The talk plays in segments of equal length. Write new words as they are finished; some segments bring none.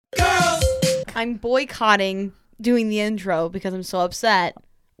I'm boycotting doing the intro because I'm so upset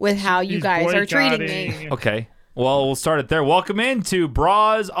with how you guys are treating me. Okay. Well, we'll start it there. Welcome into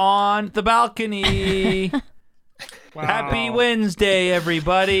Bras on the Balcony. Wow. Happy Wednesday,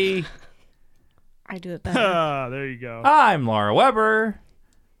 everybody. I do it better. There you go. I'm Laura Weber,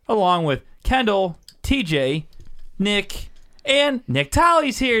 along with Kendall, TJ, Nick, and Nick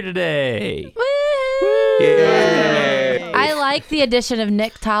Tolley's here today. Yay. I like the addition of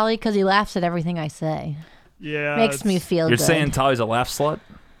Nick Tolley because he laughs at everything I say. Yeah. Makes me feel You're good. saying Tolley's a laugh slut?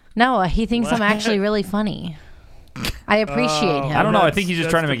 No, he thinks I'm actually really funny. I appreciate him. I don't know. I think he's just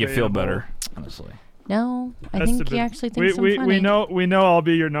That's trying to make you feel debatable. better, honestly. No, I That's think he deba- actually thinks I'm we funny. we know I'll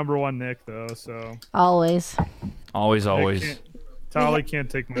be your number one Nick though. So Always. Always, always. Tolly can't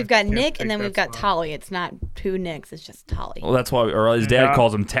take my. We've got can't Nick take and then that we've got spot. Tolly. It's not two Nicks. It's just Tolly. Well, that's why, or his dad Yeah.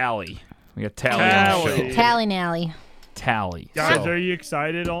 calls him Tally. We got Tally on the Tally. show. Tally Nally. Tally. Guys, So, are you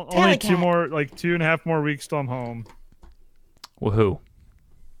excited? Tally Only cat. 2.5 more weeks till I'm home. woohoo.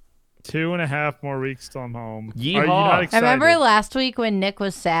 2.5 more weeks till I'm home. Yeehaw. Are you not I excited? remember last week when Nick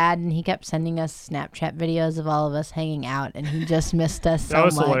was sad and he kept sending us Snapchat videos of all of us hanging out and he just missed us so That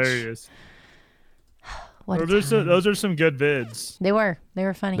was much. hilarious. What a Those time. are some good vids. They were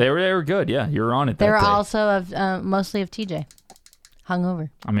funny. They were good, yeah. You were on it They that were day. also of mostly of TJ. Hungover.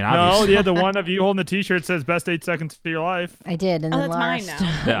 I mean, No, obviously. yeah, the one of you holding the T-shirt says "Best 8 seconds of your life." I did, and Oh, then that's Laura mine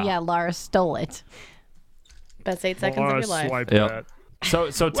now. Yeah. yeah, Laura stole it. Best 8 seconds Laura of your life. swiped Yep. that.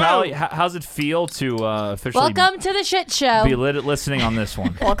 So Tally, how's it feel to officially Welcome to the shit show. be listening on this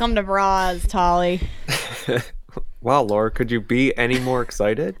one? Welcome to Bras, Tolly. Wow, Laura, could you be any more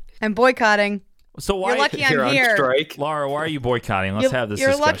excited? I'm boycotting. So why, You're lucky I'm You're on here. strike. Laura, why are you boycotting? Let's have this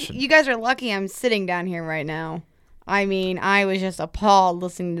You're discussion. lucky. You guys are lucky I'm sitting down here right now. I mean, I was just appalled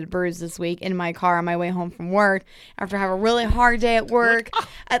listening to the Brews this week in my car on my way home from work after having a really hard day at work.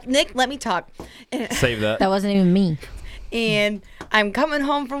 Nick, let me talk. Save that. That wasn't even me. And I'm coming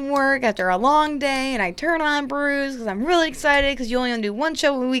home from work after a long day, and I turn on Brews because I'm really excited because you only do one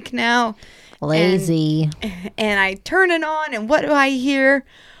show a week now. Lazy. And I turn it on, and what do I hear?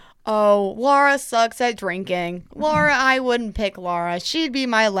 Oh, Laura sucks at drinking. Laura, I wouldn't pick Laura. She'd be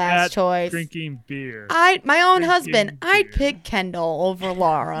my last At choice. Drinking beer. My own Drinking husband, I'd beer. pick Kendall over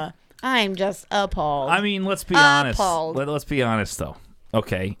Laura. I'm just appalled. I mean, let's be honest. Appalled. Let's be honest, though.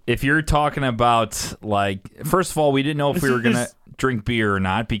 Okay, if you're talking about, like, first of all, we didn't know if This we were is- going to this- drink beer or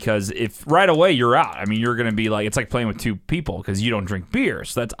not, because if right away you're out, I mean, you're going to be like, it's like playing with two people because you don't drink beer,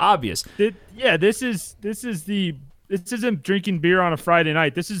 so that's obvious. This isn't drinking beer on a Friday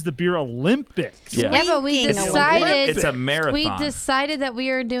night. This is the beer Olympics. Yeah. Yeah, but we Drinking decided It's a marathon. we decided that we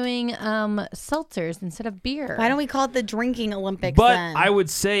are doing seltzers instead of beer. Why don't we call it the drinking Olympics But then? I would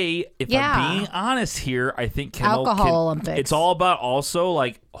say, if Yeah. I'm being honest here, I think Kendall Alcohol Olympics. It's all about also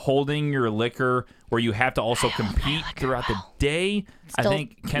like holding your liquor where you have to also compete throughout the day. I Still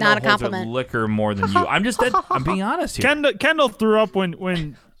think Kendall not a holds her compliment. liquor more than you. I'm being honest here. Kendall threw up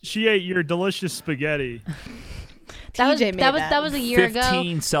when she ate your delicious spaghetti. TJ made that was a year 15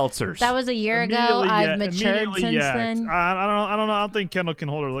 ago. seltzers. That was a year ago. Immediately, I've yeah, matured immediately, since yeah. then. I don't know. I don't think Kendall can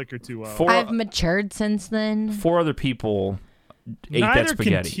hold her liquor too well. I've matured since then. 4 other people ate Neither that can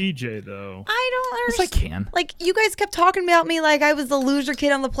spaghetti. TJ though. I don't Yes, I understand. can. Like, you guys kept talking about me like I was the loser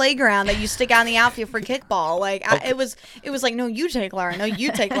kid on the playground that you stick out in the outfield for kickball. Like, it was like, no, you take Laura. No,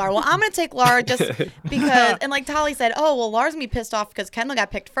 you take Laura. Well, I'm going to take Laura just because. And like Tolly said, oh, well, Laura's going to be pissed off because Kendall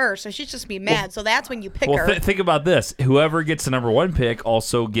got picked first. So she's just be mad. So that's when you pick Well, her. think about this. Whoever gets the number 1 pick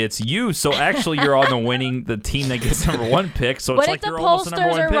also gets you. So actually, you're on the team that gets number 1 pick. So What it's if like the you're almost the number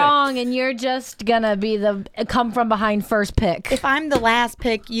pollsters 1 are pick. wrong and you're just gonna be the come from behind first pick? If I'm the last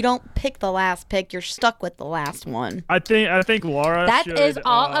pick, you don't pick the last pick. You're stuck with the last one. I think Laura. That should, is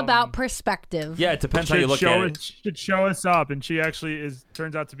all about perspective. Yeah, it depends how should you look show at it. Should show us up, and she actually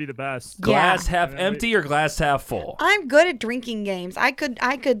turns out to be the best. Glass Yeah. half empty or glass half full? I'm good at drinking games. I could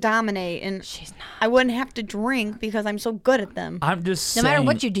dominate, and She's not. I wouldn't have to drink because I'm so good at them. I'm just No saying. matter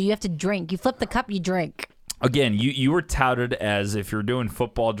what you do, you have to drink. You flip the cup, you drink. Again, you were touted as, if you're doing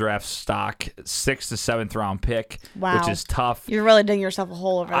football draft stock, 6th to 7th round pick, Wow. which is tough. You're really digging yourself a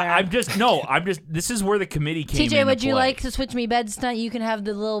hole over there. I'm just this is where the committee came TJ, into would you play. like to switch me beds tonight? You can have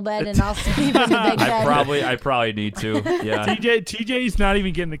the little bed, and I'll sleep in the big bed. I probably need to. Yeah. TJ's not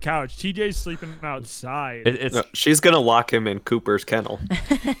even getting the couch. TJ's sleeping outside. It's No, she's gonna lock him in Cooper's kennel.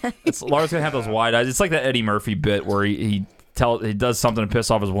 Laura's gonna have those wide eyes. It's like that Eddie Murphy bit where he does something to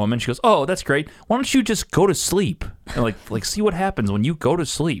piss off his woman. She goes, "Oh, that's great. Why don't you just go to sleep and like see what happens when you go to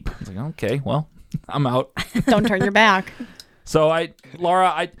sleep?" It's like, okay, well, I'm out. Don't turn your back. So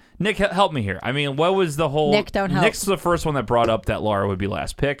Nick, help me here. I mean, what was the whole? Nick, don't help. Nick's the first one that brought up that Laura would be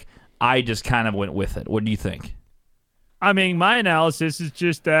last pick. I just kind of went with it. What do you think? I mean, my analysis is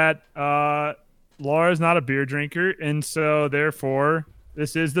just that Laura's not a beer drinker, and so therefore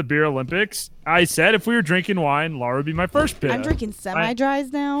this is the Beer Olympics. I said if we were drinking wine, Laura would be my first pick. I'm drinking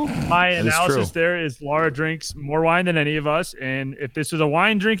semi-dries now. My is analysis true. there is Laura drinks more wine than any of us, and if this was a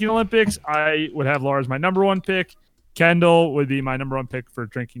wine drinking Olympics, I would have Laura as my number one pick. Kendall would be my number one pick for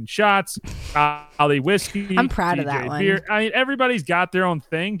drinking shots. Ali whiskey. I'm proud of that TJ one. beer. I mean, everybody's got their own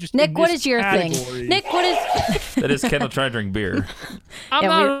thing. Just Nick, in what this is your thing? category, Nick, what is? That is Kendall trying to drink beer. I'm Yeah,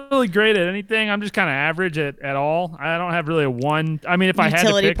 not really great at anything. I'm just kind of average at all. I don't have really a one. I mean, if I had to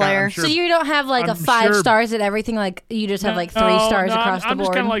Utility pick, player. I'm sure. So you don't have like a I'm 5 sure- stars at everything. Like you just have like 3 No, stars no, across I'm the just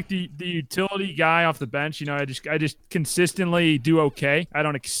board. kind of like the utility guy off the bench. You know, I just consistently do okay. I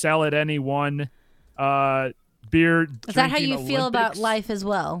don't excel at any one beer. Is that how you drinking feel about Olympics. life as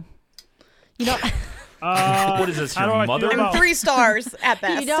well? You don't. What is this, how your do I mother? feel I'm about- 3 stars at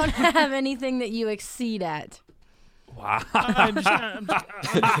best. You don't have anything that you exceed at. Wow.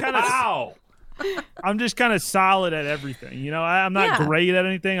 I'm just kind of solid at everything. You know, I'm not Yeah. great at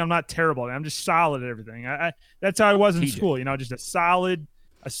anything. I'm not terrible. I'm just solid at everything. That's how I was in TJ. school. You know, just a solid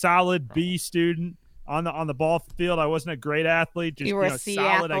B student on the ball field. I wasn't a great athlete. Just You were a know, C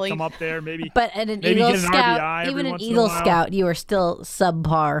solid. athlete. I come up there, maybe But at an Maybe Eagle get an Scout, RBI every even an once in a Eagle while. Scout, you were still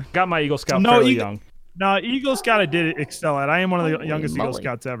subpar. got my Eagle Scout No, fairly you- young. No, Eagle Scout I did excel at. I am one of the Holy youngest Eagle moly.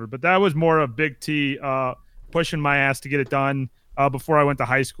 Scouts ever. But that was more of Big T pushing my ass to get it done before I went to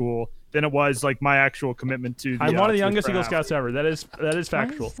high school than it was like my actual commitment to the I'm one of the to youngest Eagle craft. Scouts ever. That is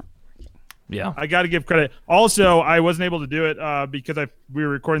factual. Yeah. I got to give credit. Also, I wasn't able to do it because we were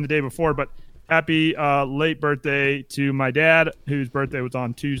recording the day before. But happy late birthday to my dad, whose birthday was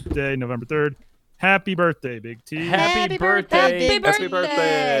on Tuesday, November 3rd. Happy birthday, Big T. Happy birthday. Happy Happy birthday.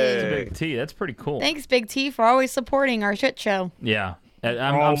 birthday. Big T. That's pretty cool. Thanks, Big T, for always supporting our shit show. Yeah.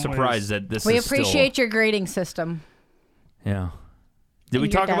 I'm Always. surprised that this We is appreciate your grading system. still... Yeah. Did we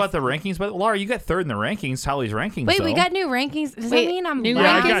And your talk about desk. the rankings? But Laura, you got third in the rankings. Holly's rankings. Wait, we though. got new rankings. Does Wait, that mean I'm new Yeah,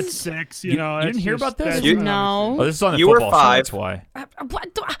 I last? got 6. You know, you didn't that's hear just- about this? that's You- not No. Oh, this is on the You were football show. 5. That's why.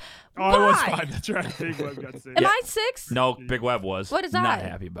 What? Oh, I was Why? 5. That's right. Big Web got 6. Am I 6? No, Big Web was. What is Not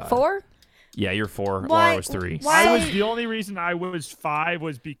that? happy about it. 4? Yeah, you're 4. Why- Laura was 3. why- I was the only reason I was 5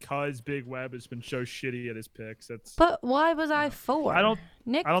 was because Big Web has been so shitty at his picks. That's But why was I 4? I don't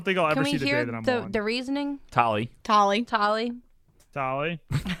Nick, think I'll can ever we see the hear day that I'm the, 1. the reasoning? Tolly. Tolly. Tolly?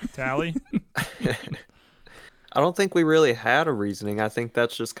 Tally. I don't think we really had a reasoning. I think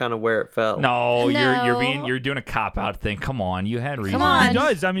that's just kind of where it fell. No, No. you're doing a cop out thing. Come on, you had reason. Come on. He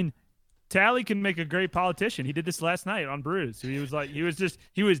does. I mean, Tally can make a great politician. He did this last night on Brews. He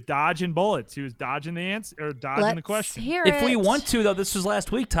was dodging bullets. He was dodging the answer or dodging the Let's question. hear If we it. want to, though, this was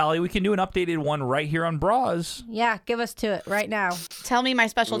last week, Tolly. We can do an updated one right here on Bras. Yeah, give us to it right now. Tell me my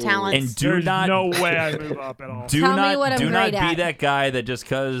special talents. And do There's not no way I move up at all. do Tell me not what I'm do not great be at. that guy that just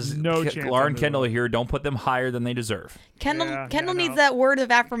because No chance Laura I and move Kendall up. are here, don't put them higher than they deserve. Kendall Yeah, Kendall yeah, needs no. that word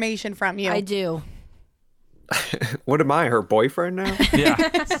of affirmation from you. I do. What am I, her boyfriend now? Yeah.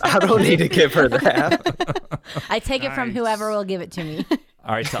 I don't need to give her that. I take it from Nice. whoever will give it to me.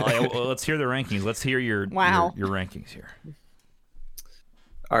 All right, Tolly. Well, let's hear the rankings. Let's hear your Wow. your rankings here.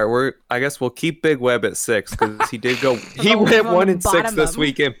 All right, I guess we'll keep Big Web at 6 because he did go. He Oh, went from 1 and 6 bottom this up.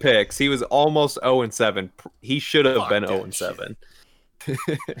 week in picks. He was almost 0 and 7. He should have been 0 and 7.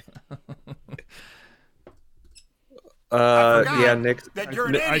 Yeah, Nick.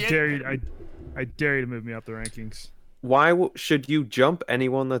 I dare you to move me up the rankings. Why should you jump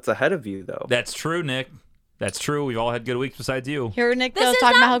anyone that's ahead of you though? That's true, Nick. That's true. We've all had good weeks besides you. Here Nick This goes is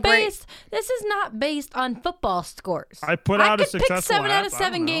talking about how not great. based. This is not based on football scores. I put out a could pick successful 7 out of app. I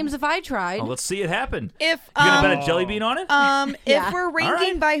don't 7 know. games if I tried. Well, let's see it happen. If You gonna bet a jelly bean on it? Yeah. if we're ranking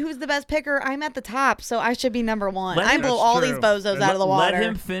right. by who's the best picker, I'm at the top, so I should be number 1. Let I him- blow That's all true. these bozos out of the water. Let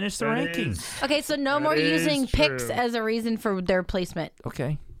him finish the That rankings. is- Okay, so no That more is using picks true. as a reason for their placement.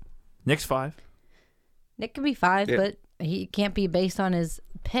 Okay. Nick's 5. Nick can be 5, Yeah. but he can't be based on his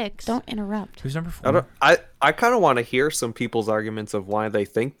picks. Don't interrupt. Who's number 4? I kind of want to hear some people's arguments of why they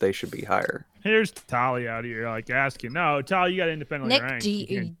think they should be higher. Here's Tally out here, like asking. No, Tally, you got to independently Nick,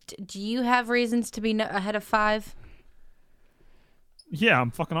 rank. do you have reasons to be ahead of 5? Yeah,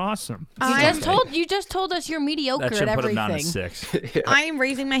 I'm fucking awesome. You just told us you're mediocre That should at put him everything. down to 6. I am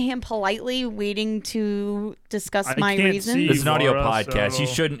raising my hand politely, waiting to discuss I my can't reasons. see This is an audio Laura, podcast. You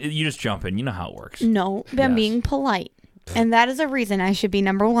so- shouldn't. You just jump in. You know how it works. No, I'm Yes. being polite. And that is a reason I should be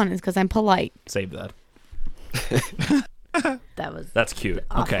number 1 is because I'm polite. Save that. That was That's cute.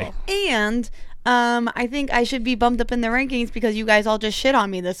 awful. Okay. And I think I should be bumped up in the rankings because you guys all just shit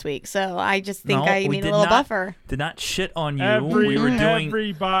on me this week. So I just think I need a little buffer. Did not shit on you.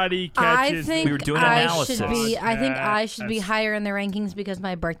 Everybody catches. We were doing analysis. I think I should be higher in the rankings because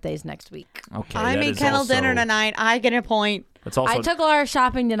my birthday's next week. Okay. I made Kendall dinner tonight. I get a point. That's also, I took Laura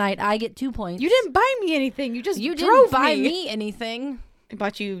shopping tonight. I get 2 points. You didn't buy me anything. You just You drove didn't buy me anything. I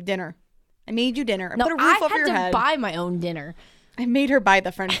bought you dinner. I made you dinner. I No, put a roof I over your had to head. buy my own dinner. I made her buy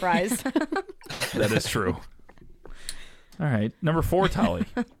the French fries. that is true. All right, number 4, Tolly.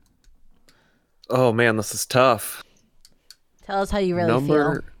 Oh man, this is tough. Tell us how you really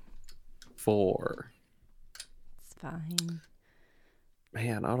Number feel. 4. It's fine.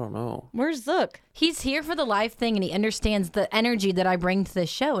 Man, I don't know. Where's Zook? He's here for the live thing, and he understands the energy that I bring to this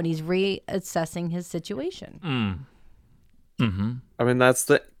show, and he's reassessing his situation. I mean, that's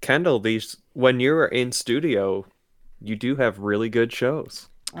the Kendall. When you're in studio, you do have really good shows.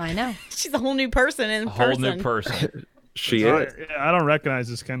 I know. She's a whole new person in A whole person. new person. She is. I don't recognize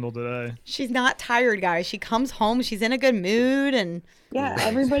this Kendall today. She's not tired, guys. She comes home. She's in a good mood, and Yeah,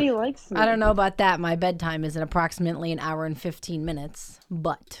 everybody likes me. I don't know about that. My bedtime is in approximately an hour and 15 minutes,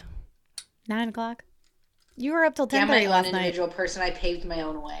 but 9:00. You were up till Yeah, I'm my 10:30 own last night. individual person. I paved my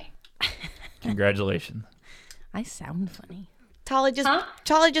own way. Congratulations. I sound funny. Tolly,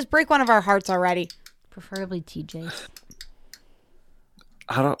 just break one of our hearts already. Preferably TJ's.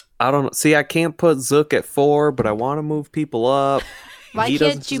 I don't see. I can't put Zook at 4, but I want to move people up. Why he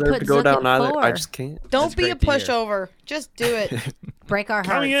can't doesn't you deserve put to go Zook down at either. 4? I just can't. Don't be a great to hear. pushover. Just do it. Break our hearts.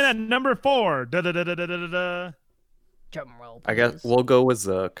 Coming in at number 4. Da-da-da-da-da-da-da. Drum roll, I guess please. we'll go with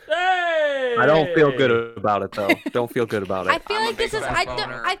Zook. Hey! I don't feel good about it though. Don't feel good about I it. feel like this is I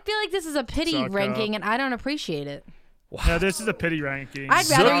feel like this is a pity Suck ranking, up. and I don't appreciate it. Yeah, this is a pity ranking. I'd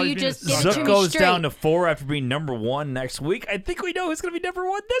rather Zook- you just give it to Zook me goes straight. down to 4 after being number 1 next week. I think we know who's going to be number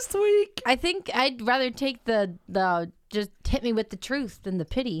 1 this week. I think I'd rather take the just hit me with the truth than the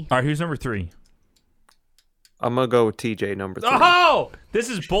pity. All right, who's number 3? I'm gonna go with TJ number 3. Oh, this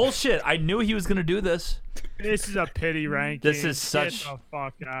is bullshit. I knew he was going to do this. This is a pity ranking. This is such- Get the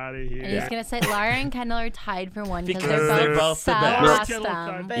fuck out of here. And he's gonna say Laura and Kendall are tied for 1 because Because they're they're both both the best.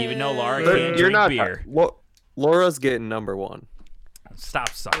 awesome. Even though Laura But can't you're drink not. beer. Laura's getting number 1. Stop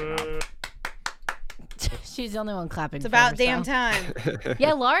sucking up. She's the only one clapping. It's for about herself. damn time.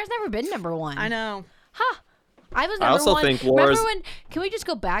 Yeah, Laura's never been number 1. I know. I was I number also 1. think Remember Laura's- when? Can we just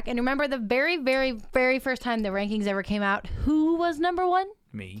go back and remember the very, very, very first time the rankings ever came out? Who was number 1?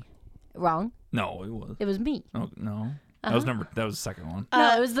 Me? Wrong. No, it was. It was me. Oh, no. That was that was the second one.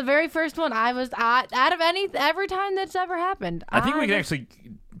 No, it was the very first one. I was out of every time that's ever happened. I think we can was- actually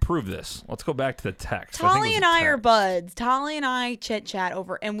prove this. Let's go back to the text. I think it Tolly was and the I are text. buds. Tolly and I chit chat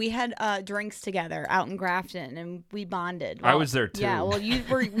over, and we had drinks together out in Grafton, and we bonded. I was there, too. Yeah, well,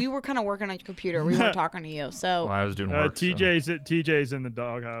 we were kind of working on your computer. We weren't talking to you, so Well, I was doing work. so- TJ's in the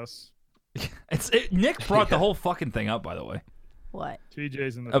doghouse. Nick brought the whole fucking thing up, by the way, What?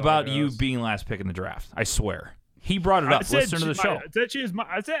 TJ's in the about doghouse. you being last pick in the draft. I swear. He brought it up. Listen to the show. I said she was my.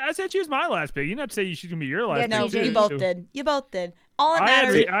 I said she was my last pick. You didn't have to say she's gonna be your last yeah, no, pick. too. you both did. You both did. All that I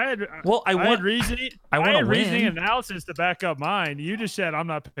had, matters. Well, I I want- had reasoning. I wanna had reasoning win. and analysis to back up mine. You just said I'm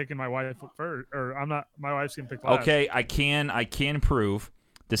not picking my wife first, or I'm not. My wife's gonna pick last. Okay, I can prove.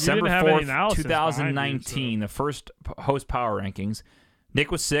 December have any 4th, analysis behind you, 2019, the first host power rankings. Nick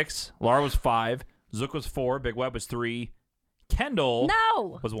was 6, Laura was 5, Zook was 4, Big Web was 3, Kendall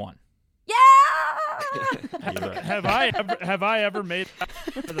No. was 1. Yeah. Yeah, you're right. Have I ever made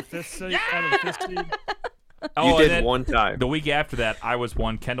it out of the fifth seed? Out of the fifth seed? You and did then one time. The week after that, I was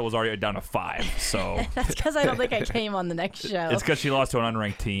 1. Kendall was already down to 5. So That's because I don't think I came on the next show. it's because she lost to an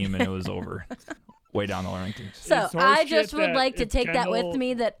unranked team and it was over. Way down the rankings. So It's I horseshit just would that like to if take that with Kendall-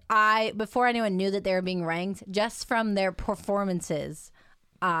 me that before anyone knew that they were being ranked, just from their performances,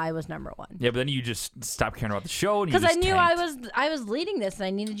 I was number 1. Yeah, but then you just stopped caring about the show. Because I knew I was leading this and I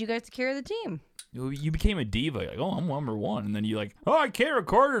needed you guys to carry the team. You became a diva. Like, oh, I'm number 1. And then you like, oh, I can't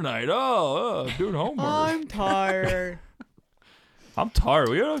record tonight. I'm doing homework. I'm tired. I'm tired.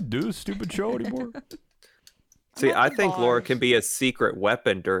 We don't do this stupid show anymore. See, I think Laura bars. can be a secret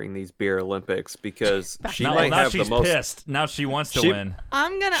weapon during these beer Olympics because she now might have she's the most. pissed. Now she wants to She- win.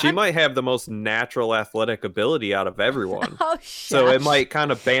 She might have the most natural athletic ability out of everyone. Oh, So it might kind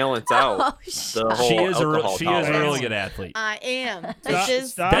of balance out Oh, the whole She is a alcohol really tolerance. good athlete. I am. Stop- Bitches.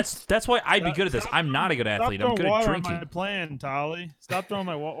 stop- That's why I'd be good at this. I'm not a good Stop athlete. I'm throwing good at water on drinking. my plan, Tolly. Stop throwing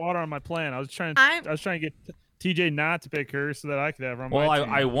my water on my plan. I was trying I'm- to get TJ not to pick her so that I could have her on Well, my team.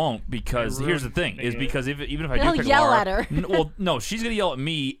 I won't because You here's the ruined thing: is it. because even if I He'll do pick yell Laura, at her. well, no, she's gonna yell at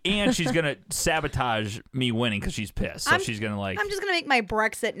me, and she's gonna sabotage me winning because she's pissed. So she's gonna like. I'm just gonna make my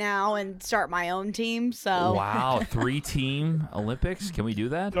Brexit now and start my own team. So Wow, 3-team Olympics? Can we do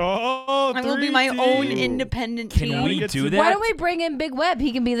that? Oh, I will be 3 my own teams. independent Can team. we get do to- that? Why don't we bring in Big Web?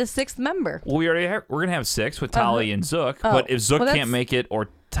 He can be the 6th member. Well, we're gonna have 6 with Tali and Zook, Oh, but if Zook well, can't that's- make it, or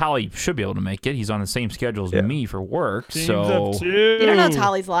Tali should be able to make it, he's on the same schedule as Yeah. me for work. Teams so of 2. You don't know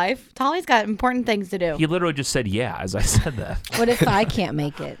Tali's life. Tali's got important things to do. he literally just said yeah as I said that. What if I can't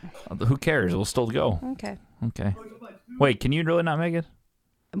make it? Who cares? We'll still go. Okay. Okay. Wait, can you really not make it?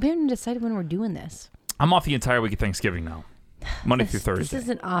 We haven't decided when we're doing this. I'm off the entire week of Thanksgiving now, Monday through Thursday. This is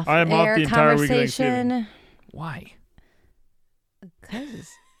an off I am off air the entire week of conversation. Why? Because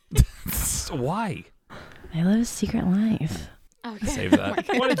Why? I live a secret life. Okay. Save that.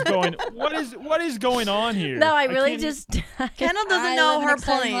 What is going on here? No, I really can't- just. Kendall doesn't I know live an her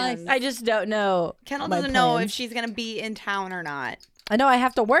exciting life. plans. I just don't know. Kendall my doesn't know if plans. she's gonna be in town or not. I know I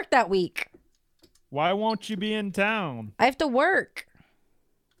have to work that week. Why won't you be in town? I have to work.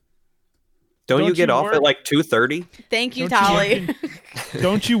 Don't you Don't get you off work? at like 2:30? Thank you, Don't you Tali.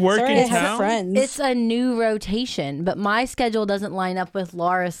 Don't you work Sorry, I in have town? friends. It's a new rotation, but my schedule doesn't line up with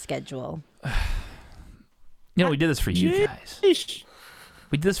Laura's schedule. You know, we did this for you guys. Sheesh.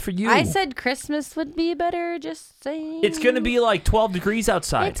 We did this for you. I said Christmas would be better, just saying. it's gonna be like 12 degrees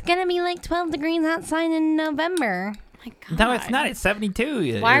outside. It's gonna be like 12 degrees outside in November. My God. No, it's not. It's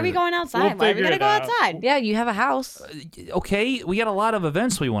 72. Why are we going outside? We'll Why are we figure gonna it go out. outside? Yeah, you have a house. Okay, we got a lot of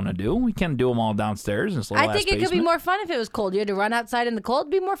events we want to do. We can't do them all downstairs in this little I think ass it could be basement. more fun if it was cold. You had to run outside in the cold.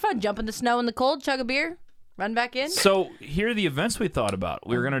 It'd be more fun. Jump in the snow in the cold, chug a beer, run back in. So here are the events we thought about.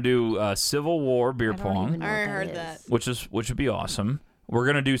 We were gonna do Civil War beer I don't even pong, know I what heard is. that. which would be awesome. We're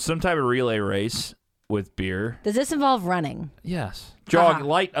gonna do some type of relay race with beer. Does this involve running? Yes, jog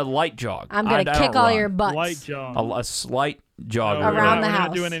Uh-huh. a light jog. I'm I gonna don't kick all run. your butts. Light jog. a slight jog No, we're Around not- the we're house.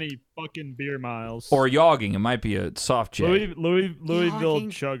 not doing any fucking beer miles. or yogging. It might be a soft J. Louisville Jogging.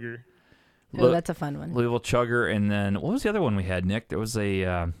 chugger. Oh, that's a fun one. Louisville chugger, and then what was the other one we had, Nick? There was a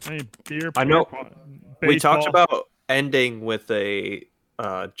I mean, beer. I know. We talked baseball. about ending with a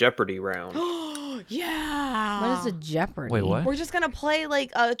Jeopardy round. Yeah. What is a Jeopardy? wait, what? We're just gonna play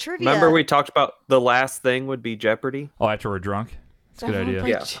like a trivia. Remember we talked about the last thing would be Jeopardy? Oh, after we're drunk. That's a good idea.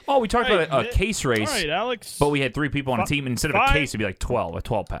 Yeah. Oh, we talked Hey, about a Nick- case race, All right, Alex. but we had 3 people on a Fi- team. And instead of a five- case, it'd be like 12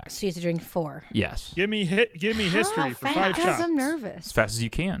 pack. So you have to drink 4. Yes, give me history for 5 fast? Because shots. I'm as nervous. fast as you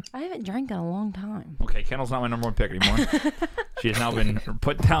can. I haven't drank in a long time. Okay, Kendall's not my number 1 pick anymore. She has now been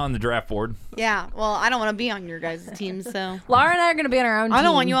put down on the draft board. Yeah. Well, I don't want to be on your guys' team, so Laura and I are going to be on our own team. I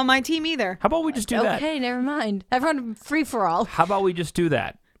don't want you on my team either. How about we just do that? Okay, never mind. Everyone free for all. How about we just do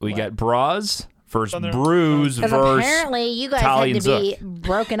that? We got Bras versus On their- Brews Because versus. apparently you guys Tali had to and be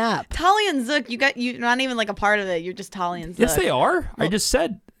broken up. Tali and Zook, you're not even like a part of it. You're just Tali and Zook. Yes, they are. I just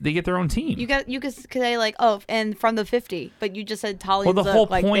said they get their own team. You could say like, oh, and from the 50, but you just said Tali Well, and the Zook. whole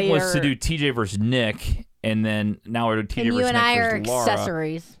like, point they was to are- do TJ versus Nick, and then now we're doing TJ And you versus and Nick I are versus Laura.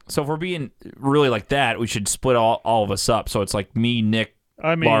 accessories. So if we're being really like that, we should split all of us up. So it's like me, Nick,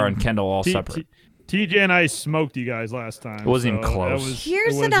 I mean, Laura, and Kendall all separate. TJ and I smoked you guys last time. It wasn't even so close. that was-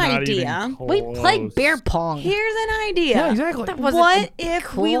 Here's it was an not idea. even We close. played beer pong. Here's an idea. Yeah, exactly. That wasn't What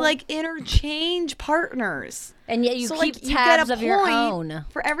if we cool. like interchange partners? And yet you So, keep like, you tabs get a of your point own.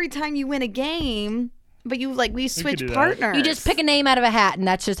 for every time you win a game, but we switch do that. partners. You just pick a name out of a hat, and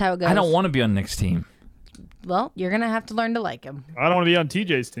that's just how it goes. I don't want to be on Nick's team. Well, you're going to have to learn to like him. I don't want to be on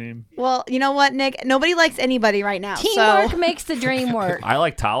TJ's team. Well, you know what, Nick? Nobody likes anybody right now. Teamwork So makes the dream work. I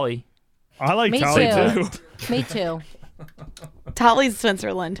like Tali. I like Me Tali too. too. Me too. Tali's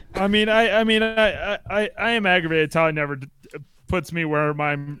Switzerland. I mean, I am aggravated. Tali never puts me where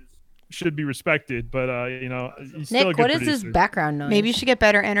mine should be respected, but he's still a Nick, good what is producer. this background noise? Maybe you should get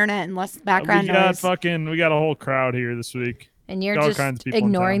better internet and less background we got noise. we got a whole crowd here this week. And you're all just kinds of people in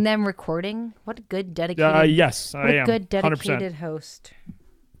ignoring town. them recording? What a good dedicated Yes, what I a am. good 100%. dedicated host.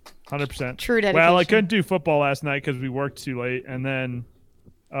 100%. True Well, I dedication. couldn't do football last night because we worked too late, and then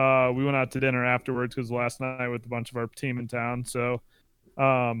we went out to dinner afterwards because last night with a bunch of our team in town. So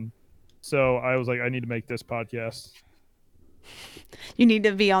I was like, I need to make this podcast. You need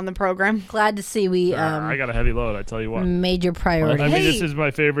to be on the program. Glad to see we I got a heavy load. I tell you what. major priority. I mean, this Hey. is my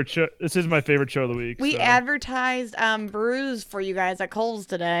favorite show. This is my favorite show of the week. We so. advertised brews for you guys at Kohl's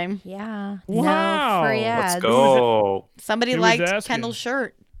today. Yeah. Wow. No free Let's ads. Let's go. Somebody Who was liked asking? Kendall's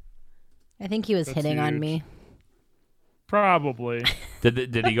shirt. I think he was That's hitting on huge. me. Probably. Did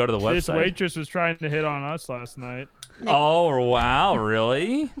he go to the This website? waitress was trying to hit on us last night. Oh wow,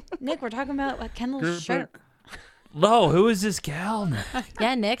 really? Nick, we're talking about Kendall's Group shirt. No, who is this gal?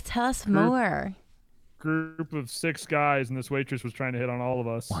 Yeah, Nick, tell us more. Group of 6 guys, and this waitress was trying to hit on all of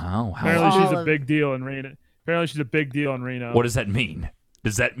us. Wow. Apparently, All she's a of- big deal in Reno. Apparently, she's a big deal in Reno. What does that mean?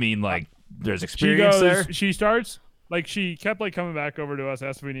 Does that mean like there's She experience there? She starts like she kept like coming back over to us,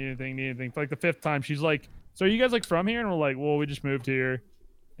 asked if we need anything. For like the 5th time, she's like, "So are you guys like from here?" And we're like, "Well, we just moved here."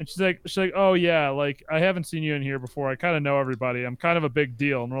 And she's like, "Oh yeah, like I haven't seen you in here before. I kind of know everybody. I'm kind of a big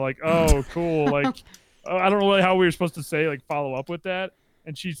deal." And we're like, "Oh, cool." Like, I don't know really how we were supposed to say like follow up with that.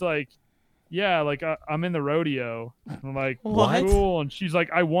 And she's like, "Yeah, like I'm in the rodeo." And I'm like, What? Cool. And she's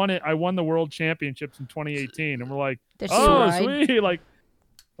like, "I won it. I won the world championships in 2018." And we're like, Does she "Oh, ride? sweet!" Like,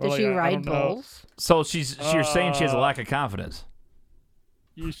 we're Does like, she I ride don't know. bulls? So you're saying she has a lack of confidence.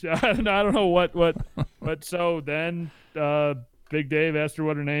 I don't know what. So then, Big Dave asked her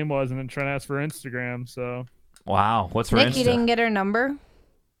what her name was, and then trying to ask for Instagram. So, Wow. What's her Nick, you Insta? didn't get her number?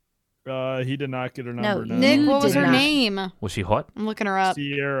 he did not get her number. No, Nick, You what was did her not. name? Was she hot? I'm looking her up.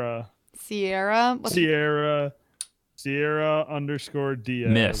 Sierra Sierra _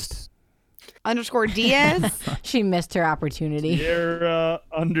 Diaz. Missed. _ Diaz. She missed her opportunity. Sierra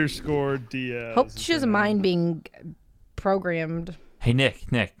 _ Diaz. Hope she doesn't mind being programmed. Hey Nick,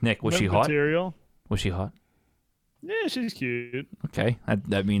 was she hot? Material. Was she hot? Yeah, she's cute. Okay,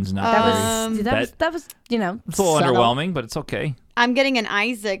 that means not. That very- was that was you know. It's a little subtle. underwhelming, but it's okay. I'm getting an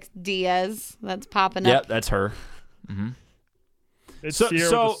Isaac Diaz that's popping Yep, up. that's her. It's So- Sierra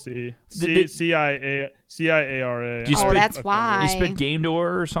so- with a C. did- CIARA. Do you Oh, spit- that's why. You spit game to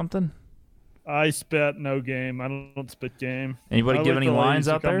her or something? I spit no game. I don't spit game. Anybody I give like any the lines ladies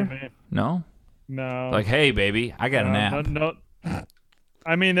who out come to there? me. No. No. Like, hey, baby, I got an app. No.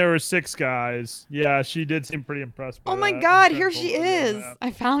 I mean, there were 6 guys. Yeah, she did seem pretty impressed. By Oh my that. God, I'm here trying she to pull her is. up.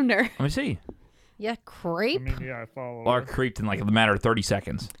 I found her. Let me see. Yeah, I creep. mean, yeah, I follow. Laura her. creeped in like a matter of 30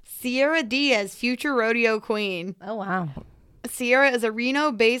 seconds. Sierra Diaz, future rodeo queen. Oh wow. Sierra is a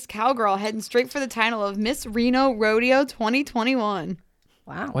Reno-based cowgirl heading straight for the title of Miss Reno Rodeo 2021.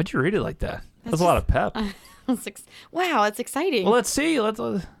 Wow. Why'd you read it like that? That's a lot of pep. Wow, it's exciting. Well, let's see. I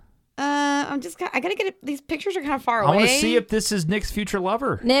I gotta get it. These pictures are kind of far away. want to see if this is Nick's future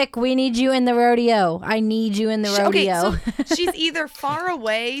lover. Nick, we need you in the rodeo. I need you in the rodeo. Okay, so she's either far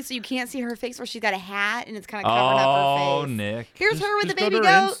away, so you can't see her face, or she's got a hat and it's kind of covering up her Oh, face. Nick. Here's her with the Just go baby to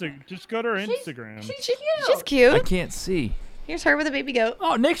her goat. just go to her Instagram. She's I cute. can't see. Here's her with a baby goat.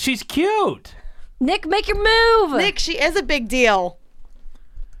 Oh, Nick, she's cute. Nick, make your move. Nick, she is a big deal.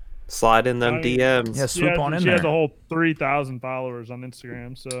 Slide in them I- DMs. Yeah, swoop on in She has a there. whole 3,000 followers on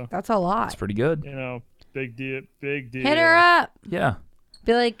Instagram. So That's a lot. That's pretty good. you know, big deal. Big deal. Hit her up. Yeah.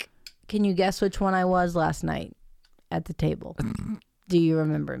 Be like, can you guess which one I was last night at the table? Do you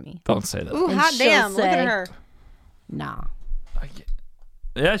remember me? Don't say that. Ooh, And hot she'll damn. Look at say- her. Nah.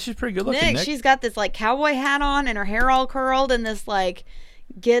 Yeah, she's pretty good looking, Nick, Nick. she's got this like cowboy hat on and her hair all curled and this like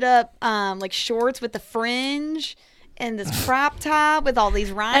get up like shorts with the fringe and this crop top with all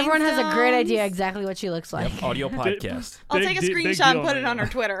these rhinestones. Everyone has a great idea exactly what she looks like. Yep, audio podcast. I'll Big take a de- big screenshot and deal, put it man. on her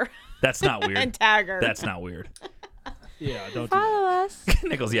Twitter That's not and weird. tag her. That's not weird. Yeah, don't do that. Follow us.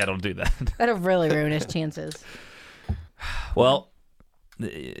 Nichols, yeah, don't do that. That'll really ruin his chances. Well,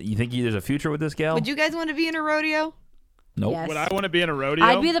 you think there's a future with this gal? Would you guys want to be in a rodeo? Nope. Yes. Would I want to be in a rodeo?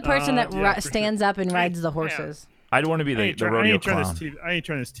 I'd be the person that yeah, for stands sure. up and rides the horses. I'd want to be I the ain't, try- I rodeo ain't turn clown. I ain't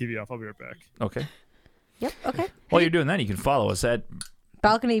turn this TV off. I'll be right back. Okay. Yep. Okay. While you're doing that, you can follow us at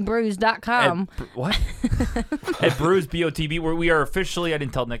BalconyBrews.com. what? At Brews BOTB, where we are officially. I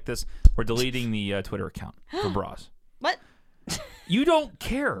didn't tell Nick this. We're deleting the Twitter account for Bras. What? You don't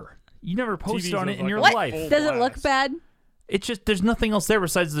care. You never posted TVs on it look in like your a life. full Does it look blast. bad? It's just there's nothing else there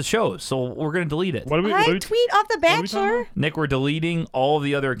besides the shows, so we're gonna delete it. What are we? I tweet off The are we talking Bachelor, about? Nick, we're deleting all of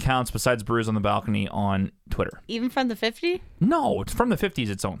the other accounts besides Brews on the Balcony on Twitter. even from the 50. No, it's from the 50s,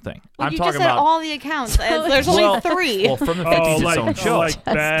 its own thing. Well, I'm you talking just said about all the accounts. There's only Well, 3. well, from the 50s, Oh, its like, own show. like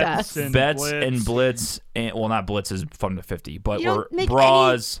Bets us. and Bets Blitz. and Blitz, and well, not Blitz is from the 50, but You we're don't make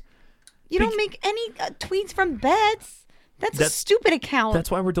Bras. You don't make any tweets from Bets. That's a That- stupid account. That's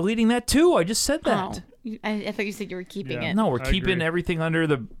why we're deleting that too. I just said that. Oh, I thought you said you were keeping Yeah. it. No, we're I keeping agree. everything under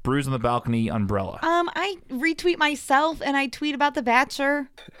the Brews on the Balcony umbrella. I retweet myself and I tweet about The Bachelor.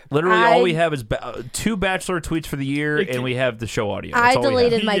 Literally, all I- we have is 2 Bachelor tweets for the year, and we have the show audio. I That's all we have.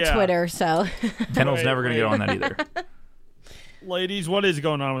 deleted my Yeah. Twitter, so Kendall's Wait, never going to wait. get on that either. Ladies, what is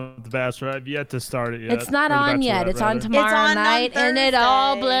going on with The Bachelor? I've yet to start it yet. it's not Or The on yet. Bachelorette, It's on rather. tomorrow It's on night, and it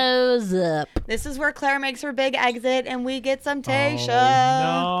all Thursday. blows up. This is where Claire makes her big exit and we get some Tasha.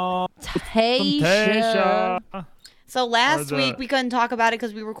 Oh, no. Tasha. Tasha. So last Or the- week we couldn't talk about it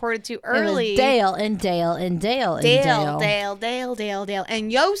because we recorded too It was early. Dale and Dale and Dale and Dale.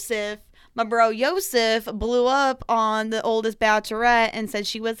 And Yosef, my bro Yosef blew up on the oldest bachelorette and said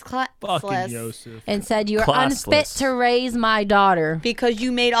she was Fucking classless Yosef. And said you're Classless. unfit to raise my daughter. because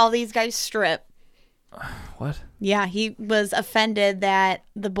you made all these guys strip. What? Yeah, he was offended that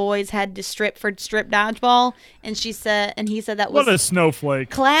the boys had to strip for strip dodgeball, and he said that was What a snowflake.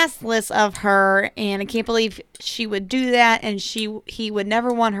 classless of her, and I can't believe she would do that, and he would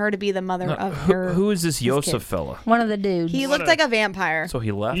never want her to be the mother of her. Who is this Yosef kid. fella? One of the dudes. He What looked a- like a vampire. So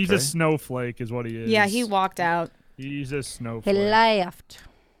he left. He's right? a snowflake, is what he is. Yeah, he walked out, He's a He snowflake. left.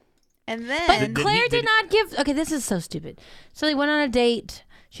 and But then Claire did not give. Okay, this is so stupid. So they went on a date.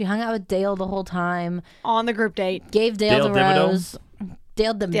 She hung out with Dale the whole time. on the group date, Gave Dale, Dale the Thibodeau? rose.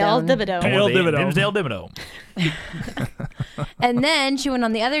 Dale Thibodeau. Dale Thibodeau. Dale Thibodeau. Name's Dale Thibodeau. And then she went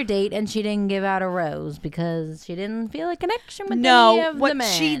on the other date and she didn't give out a rose because she didn't feel a connection with any No, of the what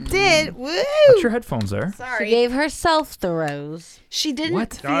men. she did. Woo! Put your headphones there. She Sorry, gave herself the rose. she didn't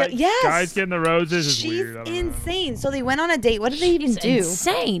What? feel. Guys, Yes, guys getting the roses is she's weird. I don't know. insane. So they went on a date. What did they even She's do?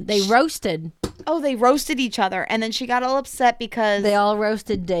 insane. They roasted. Oh, they roasted each other, and then she got all upset because They all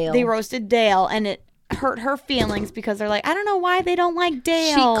roasted Dale. they roasted Dale, and it hurt her feelings because they're like, I don't know why they don't like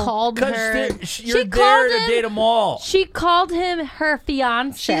Dale. She called her. Because you're she there called to him, date them all. She called him her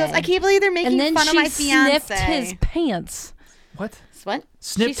fiance. She goes, I can't believe they're making and then fun she of my fiance. sniffed his pants. What? What?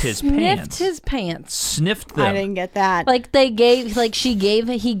 Sniffed She his sniffed pants. his pants. Sniffed I them. didn't get that.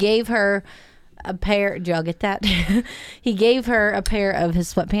 He gave her a pair. Did y'all get that? He gave her a pair of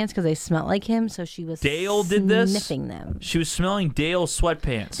his sweatpants because they smelled like him. So she was Dale did this? sniffing them She was smelling Dale's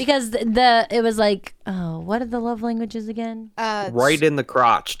sweatpants. because it was like, oh, what are the love languages again? Right in the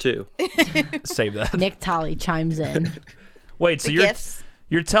crotch too. Save that. Nick Tolley chimes in. Wait, so the you're gifts.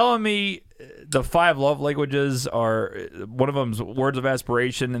 you're telling me the 5 love languages are one of them's words of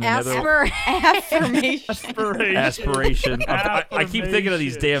aspiration and the other Affirmation. aspiration. I keep thinking of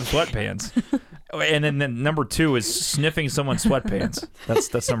these damn sweatpants. And then number 2 is sniffing someone's sweatpants.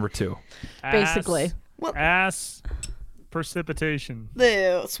 That's number 2. Basically. Ass precipitation.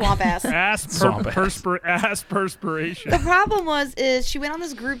 The swamp ass. Swamp ass. Ass perspiration. The problem is she went on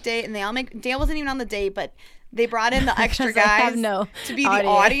this group date, and Dale wasn't even on the date, but they brought in the extra Because I have guys no to be the audience.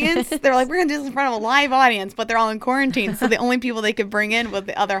 audience. They're like, we're gonna do this in front of a live audience, but they're all in quarantine, so the only people they could bring in was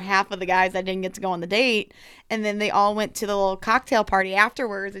the other half of the guys that didn't get to go on the date. And then they all went to the little cocktail party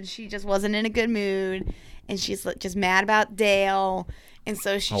afterwards, and she just wasn't in a good mood, and she's just mad about Dale. And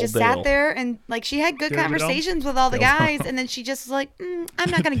so she Old just Dale. sat there and like she had good Dale. conversations with all the guys, and then she just was like, I'm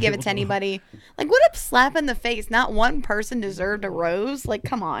not gonna give it to anybody. Like, what a slap in the face! Not one person deserved a rose. Like,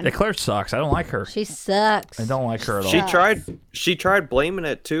 come on. Yeah, Claire sucks. I don't like her. She sucks. I don't like her at all. She tried blaming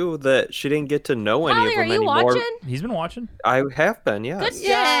it too that she didn't get to know any Holly, of are them you anymore. watching? He's been watching. I have been, yes. Good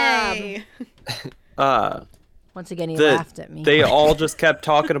job. Yay! Once again, he laughed at me. They all just kept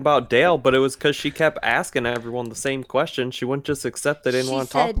talking about Dale, but it was because she kept asking everyone the same question. She wouldn't just accept they didn't She want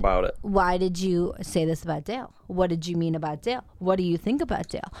to talk said, about it. Why did you say this about Dale? What did you mean about Dale? What do you think about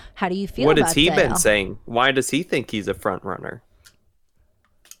Dale? How do you feel What about has he Dale? been saying? Why does he think he's a front runner?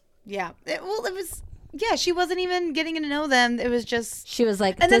 Yeah. It was. Yeah, she wasn't even getting to know them. It was just. She was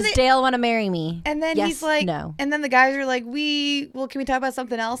like, And then does Dale want to marry me? And then Yes, he's like, no. And then the guys are like, can we talk about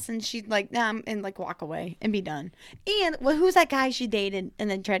something else? And she's like, nah, and like walk away and be done. And who's that guy she dated? And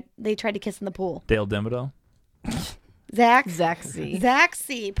then they tried to kiss in the pool. Dale Dimmido. Zach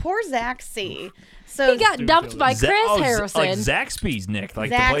Zaxby. Poor Zach C. So He got dumped by Chris Harrison. Like Zaxby's, Nick. Like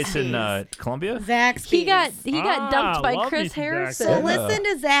the place in Zaxby's. Columbia. Zaxby's. He got dumped by love Chris me some Harrison. So Yeah. listen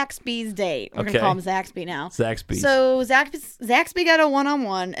to Zaxby's date. We're Okay. gonna call him Zaxby now. Zaxby's. So Zaxby got a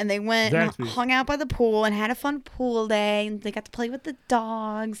one-on-one, and they went and Zaxby's. hung out by the pool and had a fun pool day, and they got to play with the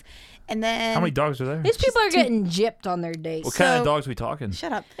dogs. And then How many dogs are there? These people are getting gypped on their dates. What kind of So- dogs we talking?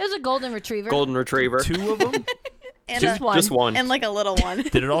 Shut up. It was a golden retriever. Golden Retriever. 2 of them? And Just one. Just one. and like a little one.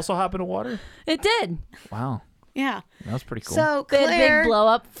 Did it also hop into water? It did. Wow. Yeah. That was pretty cool. So They Claire, had big blow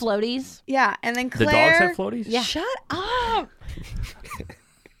up floaties. yeah, and then the Claire. dogs have floaties? Yeah. Shut up.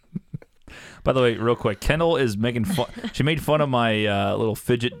 By the way, real quick, Kendall is making fun. She made fun of my little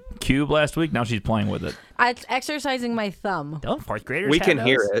fidget cube last week. Now she's playing with it. It's exercising my thumb. Don't 4th graders We have can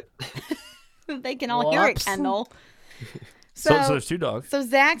hear those? it. They can all hear it, Whoops. Kendall. So there's 2 dogs. So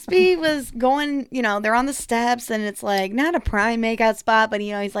Zaxby was going, they're on the steps, and it's like not a prime makeout spot, but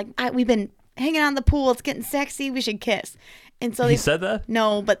he's like, we've been hanging out in the pool. It's getting sexy. We should kiss. And so He they said that?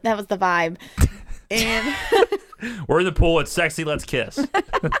 no, but that was the vibe. And We're in the pool. It's sexy. Let's kiss.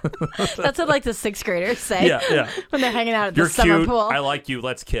 That's what like the 6th graders say. Yeah. When they're hanging out at You're the summer cute. pool. I like you.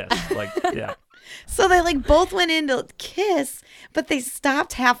 Let's kiss. Like, yeah. so they like both went in to kiss, but they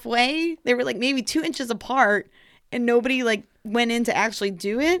stopped halfway. They were like maybe 2 inches apart, and nobody like went in to actually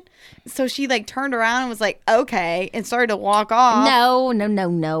do it. So she like turned around and was like, okay, and started to walk off. No. Oh,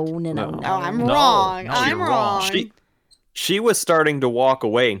 I'm No, wrong. no, I'm you're wrong. wrong. She was starting to walk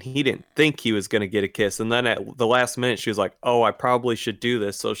away, and he didn't think he was going to get a kiss. And then at the last minute, she was like, "Oh, I probably should do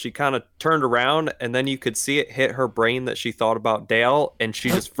this." So she kind of turned around, and then you could see it hit her brain that she thought about Dale, and she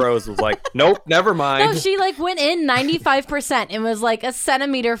just froze. Was like, "Nope, never mind." No, she like went in 95% and was like a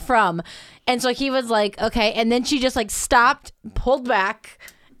centimeter from. And so he was like, okay. And then she just like stopped, pulled back,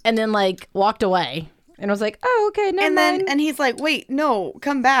 and then like walked away. And I was like, oh, okay, never mind. And he's like, wait, no,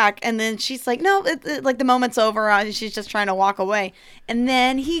 come back. And then she's like, no, like the moment's over. She's just trying to walk away. And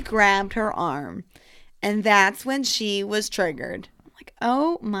then he grabbed her arm. And that's when she was triggered. I'm like,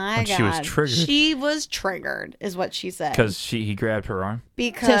 oh my When God. she was triggered? She was triggered, is what she said. Because he grabbed her arm.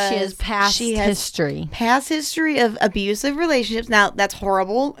 Because she has past history. Past history of abusive relationships. Now, that's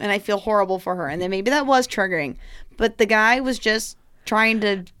horrible. And I feel horrible for her. And then maybe that was triggering. But the guy was just trying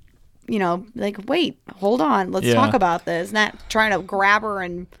to, like, wait, hold on. Let's talk about this. Not trying to grab her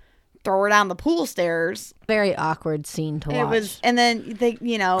and throw her down the pool stairs. Very awkward scene to watch. It was, and then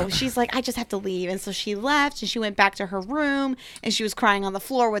she's like, I just have to leave. And so she left and she went back to her room and she was crying on the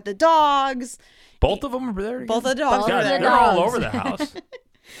floor with the dogs. Both of them were there? Both of the dogs God, were there. they're all over the house.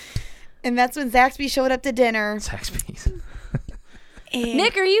 And that's when Zaxby showed up to dinner. Zaxby's. And,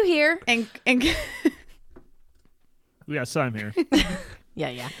 Nick, are you here? And We got Sam here.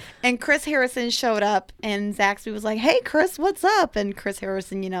 Yeah. and Chris Harrison showed up and Zaxby was like, hey, Chris, what's up? And Chris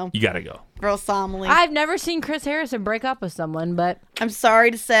Harrison, You got to go. real solemnly. I've never seen Chris Harrison break up with someone, but. I'm sorry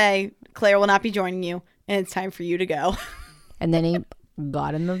to say, Claire will not be joining you, and it's time for you to go. And then he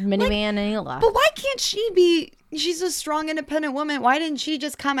got in the minivan and he left. But why can't she be? She's a strong, independent woman. Why didn't she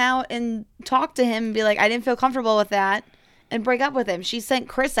just come out and talk to him and be like, I didn't feel comfortable with that, and break up with him? She sent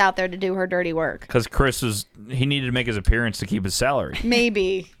Chris out there to do her dirty work. Because he needed to make his appearance to keep his salary.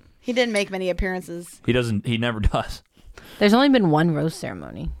 Maybe. He didn't make many appearances. He never does. There's only been one roast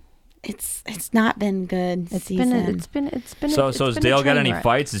ceremony. It's not been good. It's been. So it's has been a Dale got train any wreck.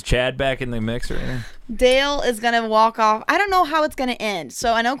 fights? Is Chad back in the mix or anything? Dale is going to walk off. I don't know how it's going to end.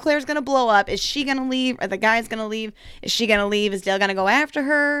 So I know Claire's going to blow up. Is she going to leave? Are the guys going to leave? Is she going to leave? Is Dale going to go after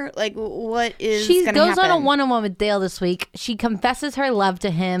her? Like, what is She going to goes happen? on a one-on-one with Dale this week. She confesses her love to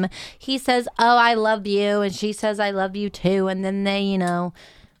him. He says, "Oh, I love you," and she says, "I love you too." And then they,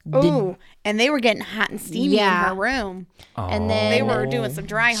 Ooh, and they were getting hot and steamy Yeah. in her room. and then They were doing some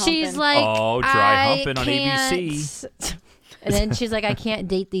dry humping. she's like, Oh, dry "I humping on can't." ABC. And then she's like, "I can't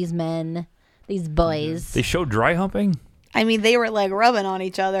date these men, these boys." They showed dry humping? I mean, they were like rubbing on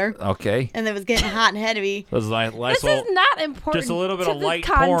each other, Okay. and it was getting hot and heavy. That was nice This little, is not important. just a little bit to of the light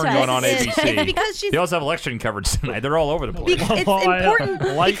porn context. going on It's ABC. because she's They also have election coverage tonight. They're all over the place. it's Oh, I know.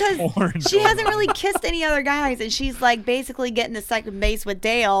 important Light because porn she going hasn't really kissed any other guys, and she's like basically getting to second base with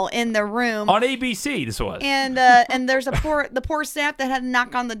Dale in the room. On ABC, this was. And there's the poor staff that had to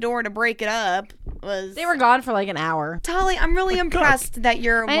knock on the door to break it up was. They were gone for like an hour. Tolly, I'm really impressed that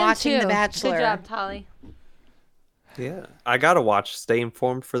you're I am watching too. The Bachelor. Good job, Tolly. Yeah, I gotta watch. Stay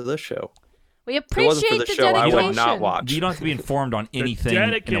informed for this show. We If it wasn't appreciate for the the show, I dedication. would not watch. You don't have to be informed on anything in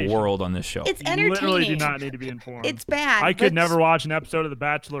the dedication. world on this show. It's You entertaining. literally do not need to be informed. It's bad. I could but- never watch an episode of The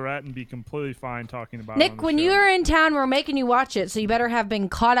Bachelorette and be completely fine talking about it. on Nick, the when show. you're in town, we're making you watch it, so you better have been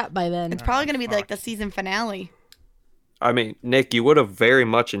caught up by then. It's probably gonna be like the season finale. I mean, Nick, you would have very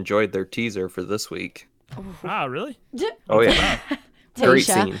much enjoyed their teaser for this week. Ah, really? Oh yeah, great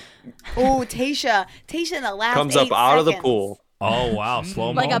Tasha. scene. Oh, Tasha in the last Comes up 8 out of the seconds. pool. Oh, wow.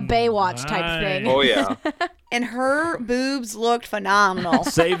 Slow mo. Like a Baywatch type Nice. thing. Oh yeah. And her boobs looked phenomenal.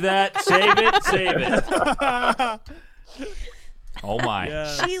 Save that. Save it. Save it. Oh, my. Yeah.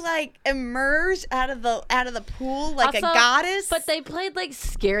 She like emerged out of the pool like a Also, goddess. But they played like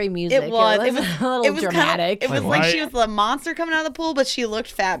scary music. it was a little dramatic. it was Like, like she was the monster coming out of the pool, but she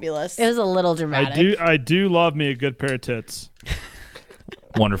looked fabulous. It was a little dramatic. I do love me a good pair of tits.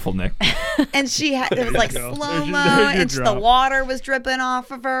 Wonderful, Nick. And she had it was like go. slow mo, There's your and the drop. water was dripping off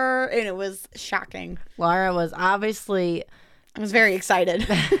of her, and it was shocking. Laura was obviously I was very excited.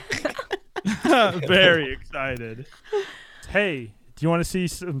 Very excited. Hey, do you want to see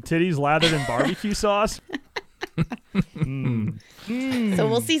some titties lathered in barbecue sauce? So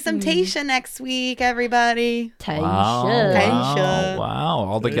we'll see some Tasha next week, everybody. Taisha. Wow. Taisha. Wow.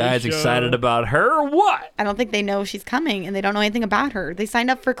 All the guys Taisha. excited about her or what? I don't think they know she's coming, and they don't know anything about her. They signed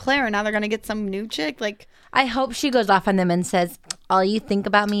up for Claire, and now they're gonna get some new chick. Like, I hope she goes off on them and says, "All you think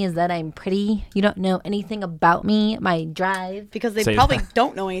about me is that I'm pretty. You don't know anything about me, my drive." because they Say probably that.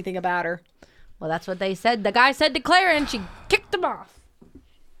 don't know anything about her. Well, that's what they said. The guy said to Claire, and she kicked him off.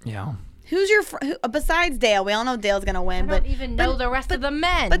 Yeah. Who's your besides Dale? We all know Dale's gonna win, I but don't even know the rest of the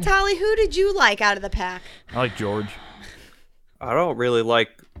men. But Tolly, who did you like out of the pack? I like George. I don't really like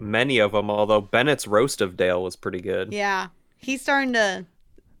many of them, although Bennett's roast of Dale was pretty good. Yeah, he's starting to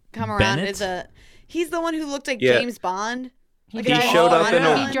come around. Bennett? He's the one who looked like Yeah. James Bond. He showed up in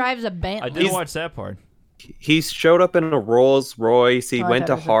He a drives a I Bentley. didn't watch that part. he showed up in a Rolls Royce. He Oh, I went thought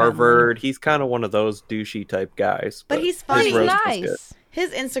to it was a Bentley. Harvard. He's kind of one of those douchey type guys. But he's his funny. He's roast was good. nice.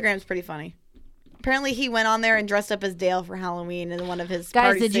 His Instagram's pretty funny. Apparently, he went on there and dressed up as Dale for Halloween in one of his Guys,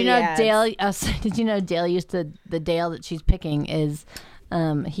 Party did you City know ads. Dale? Did you know Dale used to the Dale that she's picking is,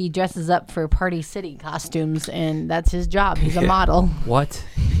 he dresses up for Party City costumes, and that's his job. He's a model. What?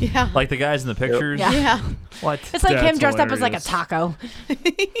 Yeah. Like the guys in the pictures? Yeah. Yeah. What? It's like him That's dressed up as like a hilarious. taco.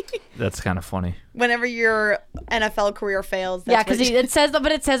 That's kind of funny. Whenever your NFL career fails. Yeah, That's because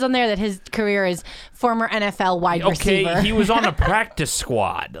what it says on there that his career is former NFL wide Okay, receiver. he was on a practice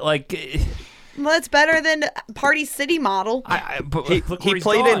squad. Like, Well, it's better than Party City model. but He look where he's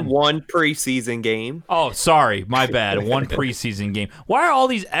played gone. in one preseason game. Oh, sorry, my bad. One preseason game. Why are all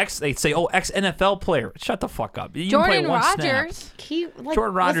these they say, ex NFL player? Shut the fuck up. You can play Jordan one snap. Rogers, He, like, Jordan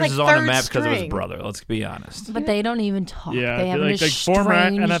was, Rogers like, is on the third map because of his string. brother. Let's be honest. but they don't even talk. Yeah, they have an like former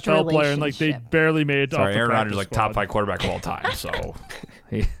estranged NFL player, and like they relationship. barely made it. Sorry, off the Aaron Rodgers is practice like squad. top 5 quarterback of all time. So,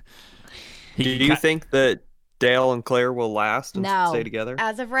 he Do you think that Dale and Claire will last and No. stay together?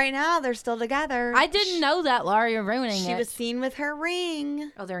 As of right now, they're still together. I didn't know that, Laura. You're ruining She it. was seen with her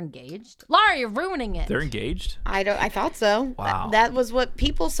ring. Oh, they're engaged. Laura, you're ruining it. they're engaged? I thought so. Wow. That was what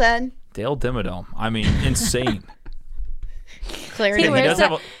people said. Dale Dimmadome. I mean, insane. Claire He didn't wears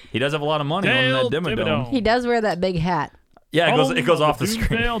know. he does have a lot of money Dale on that Dimmadome. Dimmadome. He does wear that big hat. Yeah, Home it goes of off the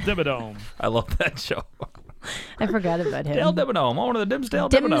screen. Dale Dimmadome. I love that show. I forgot about him. Dale Dimmadome. One of the Dimsdale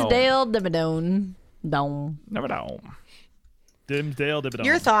Dimmadome. Dimsdale Dimmadome. Dome. Dimmadome. Dimsdale Dimmadome.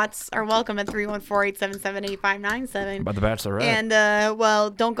 Your thoughts are welcome at 314-877-8597. About the Bachelorette. And, well,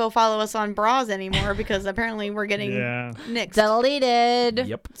 don't go follow us on Bras anymore because apparently we're getting Yeah. nixed. Deleted.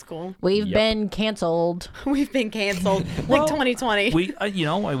 Yep. It's cool. We've Yep. been canceled. We've been canceled. Well, like 2020. We,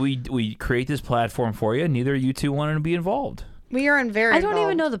 we create this platform for you. Neither of you two wanted to be involved. We are in very I don't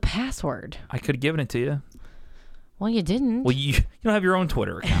even involved. know the password. I could have given it to you. Well, you didn't. Well, you don't have your own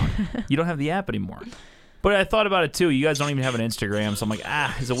Twitter account. You don't have the app anymore. But I thought about it too. You guys don't even have an Instagram, so I'm like,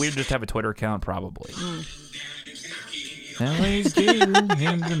 is it weird just to have a Twitter account? Probably. LA's him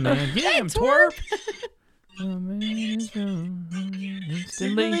the man. Yeah, I'm twerp.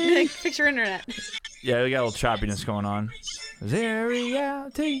 Instantly. Fix your internet. Yeah, we got a little choppiness going on.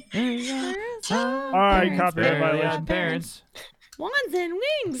 Reality. All right, copyright violation. Parents. Wands and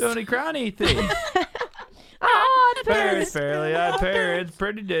wings. Tony Crowny thing. Odd Parents, fairly odd parents,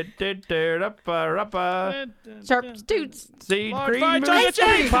 pretty up. Sharp stoots. Seed Large cream fried movie chocolate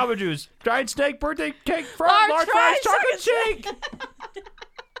steak, shake. Papa Juice, dried steak, birthday cake, Large large fried fries, chocolate shake.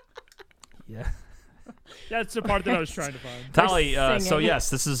 Yeah, That's the part that I was trying to find. Tolly. So singing. yes,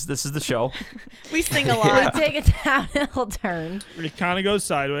 this is the show. We sing a We lot. take a downhill turn. It kind of goes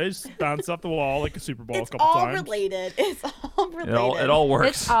sideways, bounce off the wall like a Super Bowl It's a couple all times. related. It's all related. It all works.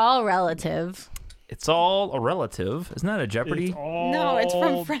 It's all relative. It's all a relative. Isn't that a Jeopardy? It's all No, it's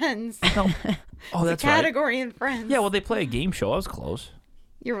from Friends. Oh, that's right. Category in Friends. Yeah, well, they play a game show. I was close.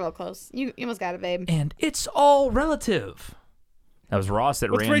 You're real close. You almost got it, babe. And it's all relative. That was Ross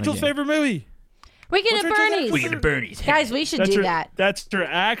that What's ran Rachel's the game. favorite movie? Weekend at What's Rachel's Bernie's. Weekend at Bernie's. Guys, we should That's do her, that. That's her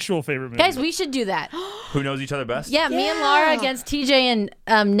actual favorite movie. Guys, we should do that. Who knows each other best? Yeah, me and Yeah. Laura against TJ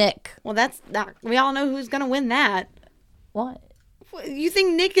and Nick. Well, that's not. We all know who's gonna win that. What? You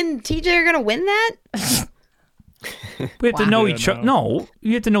think Nick and TJ are gonna win that? We have to know Yeah, each other. No,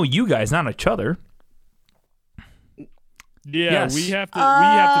 you have to know you guys, not each other. Yeah, Yes. we have to know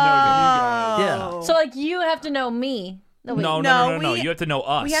you guys. Yeah. So like you have to know me. No, wait. No. we- You have to know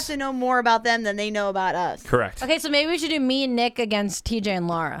us. We have to know more about them than they know about us. Correct. Okay, so maybe we should do me and Nick against TJ and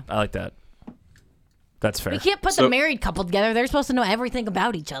Laura. I like that. That's fair. We can't put the married couple together. They're supposed to know everything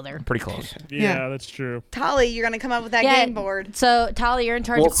about each other. Pretty close. Yeah, that's true. Tolly, you're gonna come up with that Yeah. game board. So Tali, you're in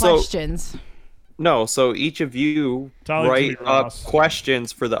charge Well, of so- questions. No, so each of you Tolly's gonna write be up Ross.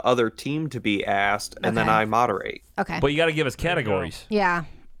 questions for the other team to be asked, and then Okay. I moderate. Okay. But you got to give us categories. Yeah.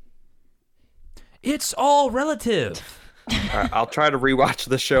 It's all relative. I'll try to rewatch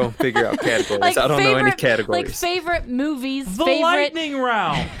the show and figure out categories. Like I don't know any Like categories. favorite movies, The favorite. lightning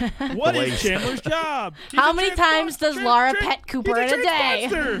round. What Blaze. is Chandler's job? How many times does Laura pet Cooper in a day?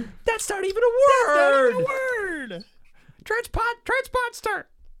 That's not even a word. Word. Transpotster.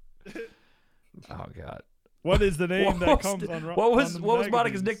 Oh God. What is the name that What comes was, on? what was on the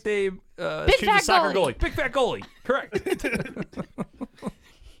Monica's magazines? nickname? Big She was fat a soccer goalie. goalie. Big fat goalie. Correct.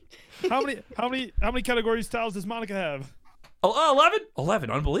 How many categories towels does Monica have? Oh, 11? 11.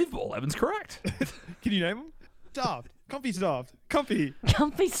 Unbelievable. 11's correct. Can you name them? Soft. Comfy soft. Comfy.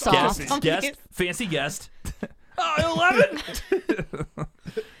 Comfy soft. Guest. Fancy guest. Oh, 11.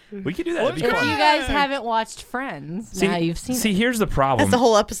 We could do that. That'd be If fun. you guys haven't watched Friends, now you've seen See, it. here's the problem. That's the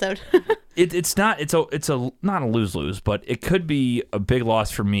whole episode. It's not. It's a not a lose-lose, but it could be a big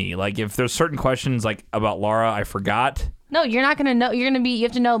loss for me. Like if there's certain questions like about Laura I forgot. No, you're not gonna know. You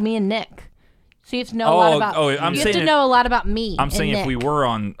have to know me and Nick. So you have to know a lot about. I'm you have saying to know a lot about me. I'm and saying if Nick. we were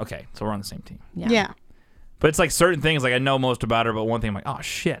on. Okay, so we're on the same team. Yeah. But it's like certain things. Like I know most about her, but one thing I'm like, oh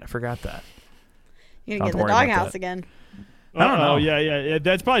shit, I forgot that. You're Don't gonna get in the worry about doghouse that. again. I don't know. Oh, yeah.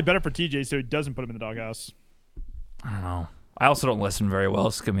 That's probably better for TJ, so he doesn't put him in the doghouse. I don't know. I also don't listen very well.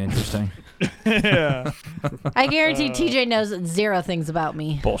 It's gonna be interesting. Yeah. I guarantee TJ knows 0 things about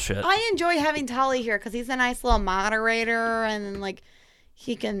me. Bullshit. I enjoy having Tolly here because he's a nice little moderator, and then like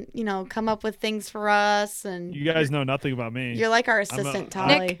he can, come up with things for us. And You guys know nothing about me. you're like our assistant,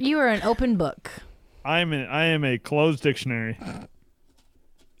 Tolly. Nick, you are an open book. I am a closed dictionary.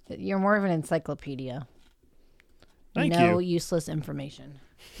 You're more of an encyclopedia. Thank no you. useless information.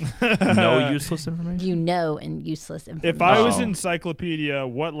 No useless information. You know and useless information. If I was Oh. encyclopedia,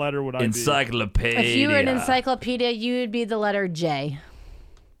 what letter would I Encyclopedia. If you were an encyclopedia, you would be the letter J. be?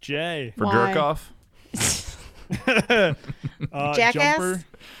 J. for Why? jerk off. Jackass? Jumper.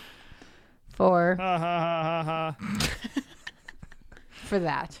 For Ha ha ha ha ha. for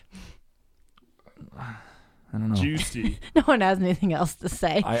that. I don't know. Juicy. No one has anything else to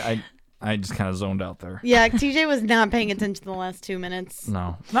say. I just kind of zoned out there. Yeah, TJ was not paying attention the last 2 minutes.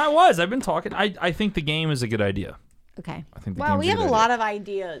 No, I was. I've been talking. I think the game is a good idea. Okay. I think the Wow, game's we have good a idea. lot of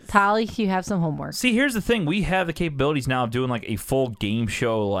ideas. Tolly, you have some homework. See, here's the thing. We have the capabilities now of doing like a full game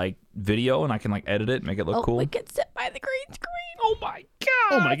show like video, and I can like edit it and make it look cool. We could sit by the green screen. Oh my god.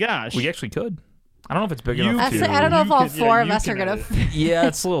 Oh my gosh. We actually could. I don't know if it's big You enough I to. don't know if all You can- yeah, 4 of you us are can gonna. edit. Yeah,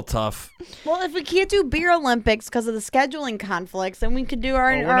 it's a little tough. Well, if we can't do beer Olympics because of the scheduling conflicts, then we could do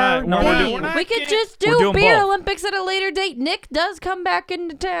our, we're our not- no, we're game. doing- we're not- We could just We're do doing beer both. Olympics at a later date. Nick does come back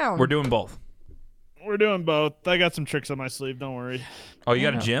into town. We're doing both. We're doing both. I got some tricks on my sleeve. Don't worry. Oh, you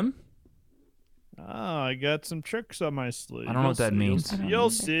got a gym? Oh, I got some tricks on my sleeve. I don't know what that means. You'll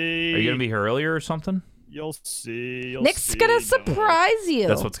see. Are you gonna be here earlier or something? You'll see. You'll Nick's see. gonna Don't worry. surprise you.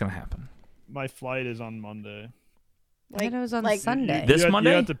 That's what's gonna happen. My flight is on Monday. I thought it was on like- Sunday. This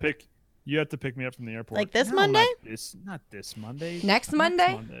Monday? You have to pick me up from the airport. Like this No, Monday? Not this Monday. Next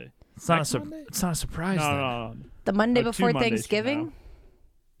Monday? Monday. It's not Next Monday? It's not a surprise. No, then. no, The Monday Two before Mondays from Thanksgiving? now.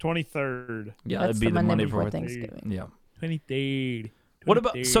 23rd. Yeah, That's that'd be the the Monday Monday before before Thanksgiving. Yeah. 23rd. What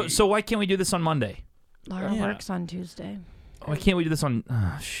about so why can't we do this on Monday? Laura Yeah. works on Tuesday. Why can't we do this on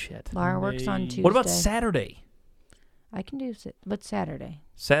shit? Laura works on Tuesday. What about Saturday? I can do but Saturday.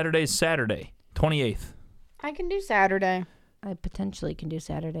 Saturday's Saturday, 28th. I can do Saturday. I potentially can do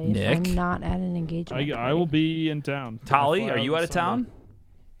Saturday Nick? if I'm not at an engagement. I will be in town. Tolly, I'll fly are you on out of Sunday. town?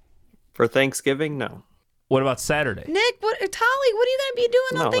 For Thanksgiving, no. What about Saturday? Nick, Tolly, what are you going to be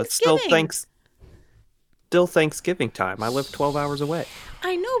doing on No, it's still Thanksgiving? still Thanksgiving time. I live 12 hours away.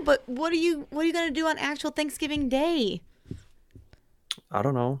 I know, but what are you going to do on actual Thanksgiving Day? I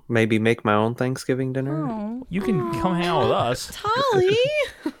don't know. Maybe make my own Thanksgiving dinner. Oh. You can come hang out with us. Tolly?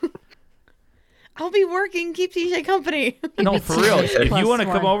 I'll be working. Keep TJ company. No, for real. If you Plus want to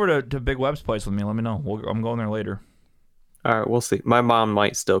come one. over to Big Web's place with me, let me know. I'm going there later. All right, we'll see. My mom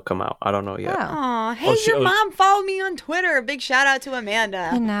might still come out. I don't know yet. Oh. Aw, hey, she- your mom followed me on Twitter. Big shout out to Amanda.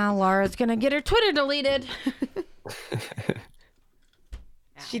 And now Laura's going to get her Twitter deleted.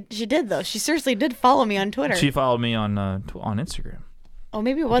 She did though. She seriously did follow me on Twitter. She followed me on Instagram. Oh,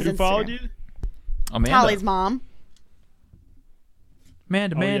 maybe it was Who Instagram. followed you? Amanda. Tolly's mom.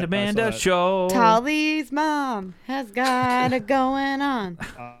 Amanda, Oh, yeah, I saw Amanda that. show. Tolly's mom has got it going on.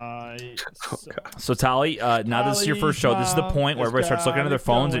 So Tolly, now this is your first show. This is the Tolly's point where everybody starts looking at their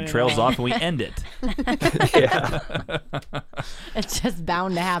phones and trails off, and we end it. Yeah. It's just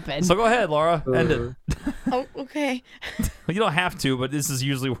bound to happen. So go ahead, Laura, end it. Oh, okay. You don't have to, but this is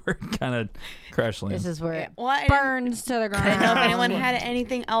usually where it kind of crash lands. This is where it Well, I burns to the ground. I didn't know if anyone had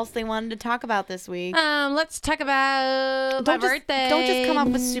anything else they wanted to talk about this week. Let's talk about my Don't just- birthday. don't just come up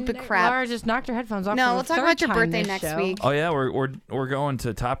with stupid crap. Laura just knocked her headphones off. No, for the we'll talk third about your time birthday this next show. week. Oh yeah, we're going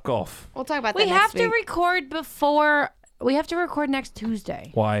to Top Golf. We'll talk about We that have next to week. record before. We have to record next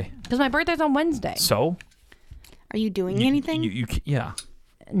Tuesday Why? because my birthday's on Wednesday. So Are you doing anything? yeah.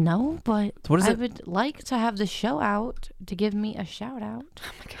 No, but What is I it? would like to have the show out to give me a shout out.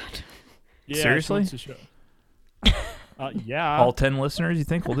 Oh my god. Yeah, Seriously? she wants to show. Yeah. All 10 listeners, you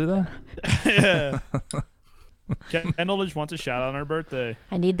think we'll do that? Yeah. Kendall just wants a shout out on her birthday.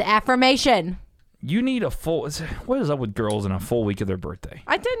 I need the affirmation. You need a full. What is up with girls in a full week of their birthday?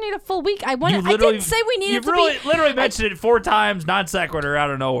 I didn't need a full week. I You didn't say we needed to be. literally mentioned it 4 times, non sequitur,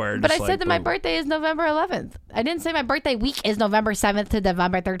 out of nowhere. But I just said like, that my boom. birthday is November 11th. I didn't say my birthday week is November 7th to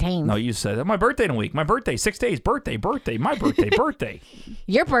November 13th. No, you said that. My birthday in a week. My birthday, 6 days. Birthday. My birthday. Birthday.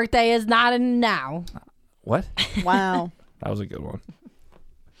 Your birthday is not in now. What? Wow. That was a good one.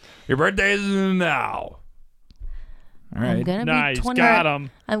 Your birthday is now. All I'm right. gonna Nice, be 20. got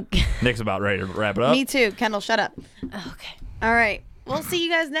him. I'm Nick's about ready to wrap it up. Me too. Kendall, shut up. okay. All right. We'll see you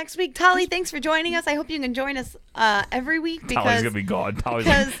guys next week. Tolly, thanks for joining us. I hope you can join us every week Tolly's because gonna be gone. Tolly's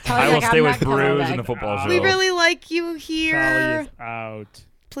because I will like, stay I'm with not coming Bruce back. in the football show. we really like you Tally here. is out.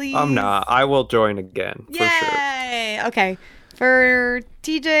 Please. I'm not. I will join again for sure. Yay. Okay. For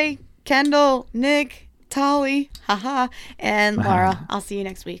TJ, Kendall, Nick, Tolly, haha, and Laura, I'll see you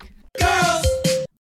next week.